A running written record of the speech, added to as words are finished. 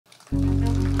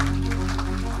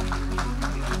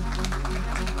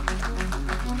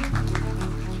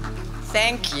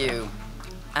Thank you.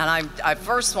 And I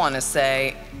first want to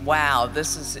say, wow,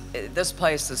 this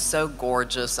place is so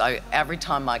gorgeous. Every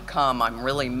time I come, I'm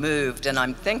really moved, and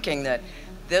I'm thinking that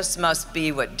this must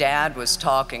be what Dad was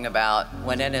talking about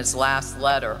when in his last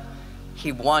letter,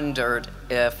 he wondered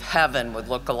if heaven would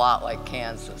look a lot like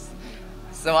Kansas.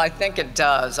 So I think it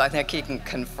does. I think he can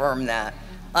confirm that.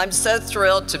 I'm so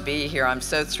thrilled to be here. I'm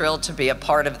so thrilled to be a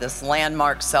part of this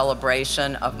landmark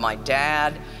celebration of my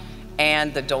dad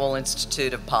and the Dole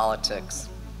Institute of Politics.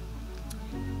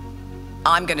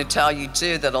 I'm going to tell you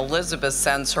too that Elizabeth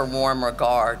sends her warm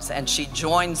regards, and she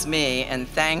joins me in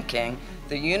thanking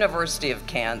the University of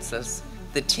Kansas,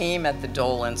 the team at the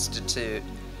Dole Institute,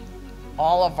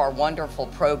 all of our wonderful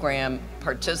program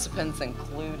participants,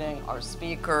 including our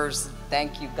speakers.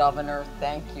 Thank you, Governor.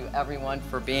 Thank you, everyone,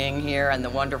 for being here, and the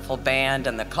wonderful band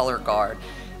and the color guard.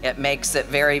 It makes it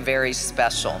very, very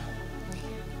special.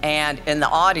 And in the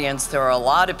audience, there are a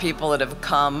lot of people that have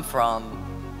come from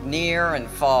near and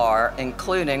far,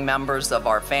 including members of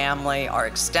our family, our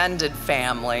extended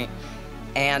family.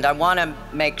 And I want to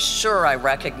make sure I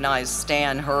recognize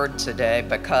Stan Hurd today,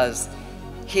 because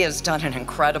he has done an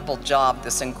incredible job,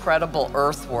 this incredible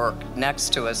earthwork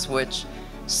next to us, which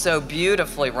so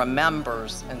beautifully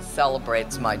remembers and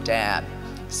celebrates my dad.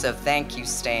 So thank you,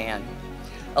 Stan.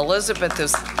 Elizabeth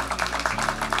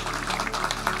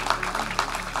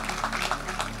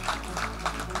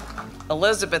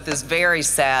is very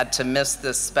sad to miss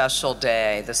this special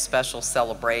day, this special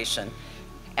celebration.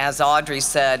 As Audrey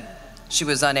said, she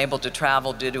was unable to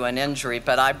travel due to an injury,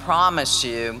 but I promise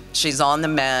you, she's on the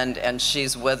mend and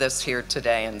she's with us here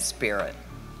today in spirit.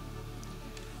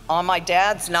 On my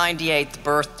dad's 98th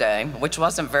birthday, which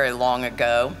wasn't very long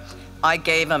ago, I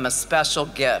gave him a special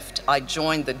gift. I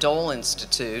joined the Dole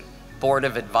Institute Board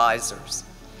of Advisors.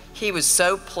 He was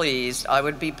so pleased I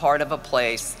would be part of a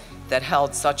place that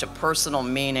held such a personal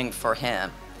meaning for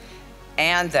him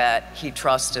and that he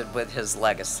trusted with his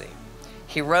legacy.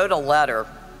 He wrote a letter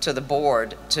to the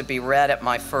board to be read at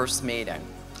my first meeting,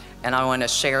 and I want to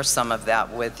share some of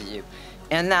that with you.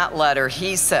 In that letter,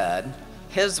 he said,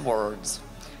 his words,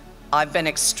 "I've been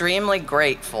extremely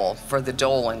grateful for the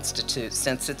Dole Institute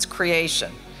since its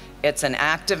creation. It's an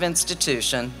active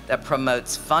institution that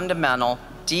promotes fundamental,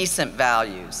 decent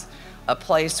values, a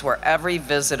place where every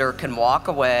visitor can walk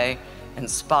away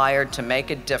inspired to make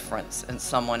a difference in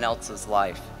someone else's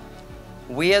life.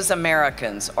 We as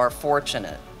Americans are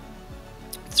fortunate.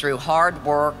 Through hard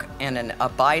work and an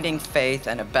abiding faith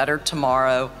in a better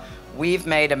tomorrow, we've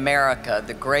made America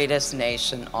the greatest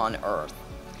nation on earth.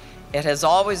 It has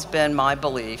always been my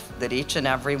belief that each and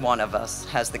every one of us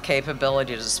has the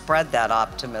capability to spread that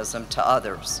optimism to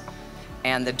others,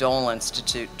 and the Dole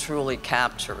Institute truly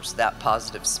captures that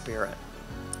positive spirit."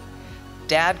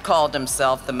 Dad called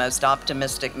himself the most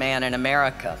optimistic man in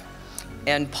America.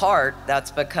 In part, that's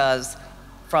because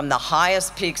from the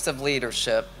highest peaks of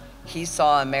leadership, he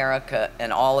saw America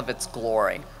in all of its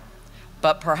glory.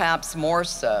 But perhaps more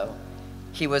so,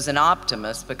 he was an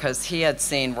optimist because he had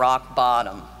seen rock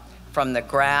bottom from the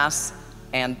grass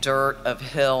and dirt of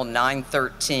Hill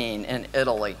 913 in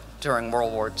Italy during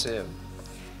World War II.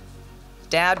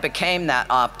 Dad became that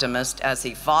optimist as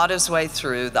he fought his way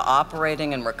through the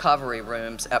operating and recovery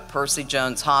rooms at Percy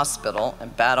Jones Hospital in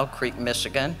Battle Creek,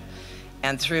 Michigan,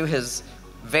 and through his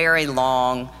very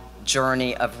long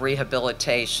journey of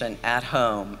rehabilitation at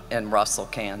home in Russell,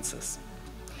 Kansas.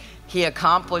 He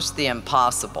accomplished the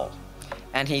impossible,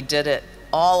 and he did it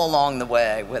all along the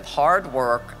way with hard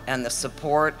work and the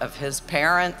support of his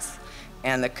parents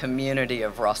and the community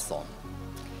of Russell.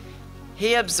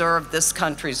 He observed this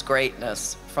country's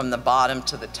greatness from the bottom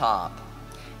to the top.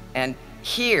 And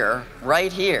here,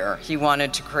 right here, he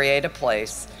wanted to create a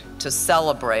place to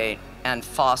celebrate and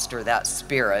foster that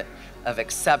spirit of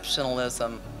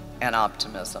exceptionalism and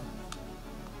optimism.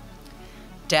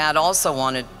 Dad also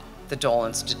wanted the Dole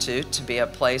Institute to be a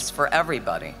place for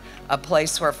everybody, a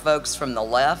place where folks from the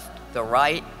left, the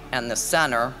right, and the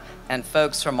center, and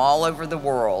folks from all over the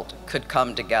world could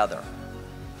come together.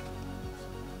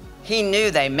 He knew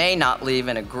they may not leave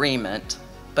in agreement,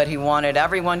 but he wanted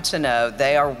everyone to know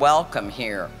they are welcome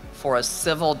here for a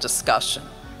civil discussion,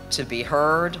 to be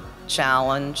heard,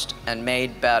 challenged, and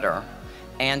made better,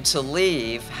 and to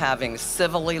leave having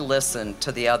civilly listened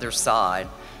to the other side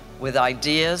with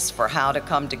ideas for how to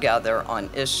come together on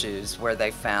issues where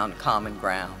they found common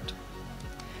ground.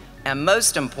 And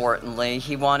most importantly,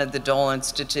 he wanted the Dole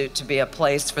Institute to be a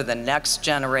place for the next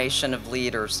generation of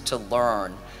leaders to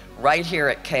learn, right here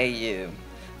at KU,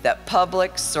 that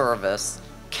public service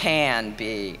can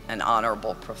be an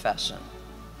honorable profession.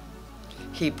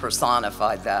 He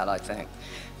personified that, I think.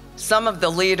 Some of the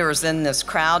leaders in this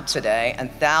crowd today,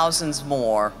 and thousands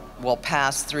more, will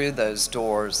pass through those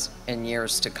doors in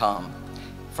years to come.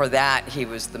 For that, he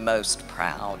was the most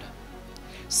proud.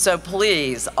 So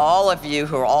please, all of you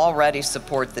who already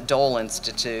support the Dole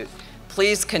Institute,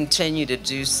 please continue to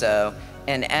do so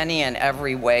in any and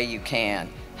every way you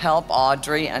can. Help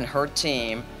Audrey and her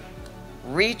team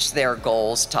reach their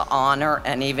goals to honor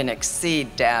and even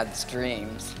exceed Dad's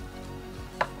dreams.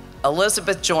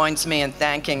 Elizabeth joins me in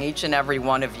thanking each and every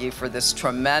one of you for this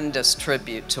tremendous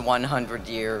tribute to 100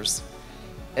 years.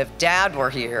 If Dad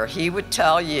were here, he would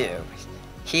tell you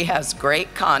he has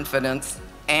great confidence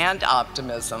and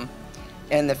optimism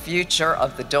in the future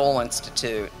of the Dole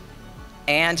Institute.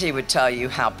 And he would tell you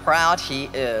how proud he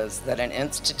is that an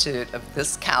institute of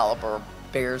this caliber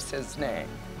bears his name.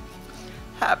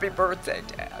 Happy birthday,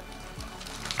 Dad.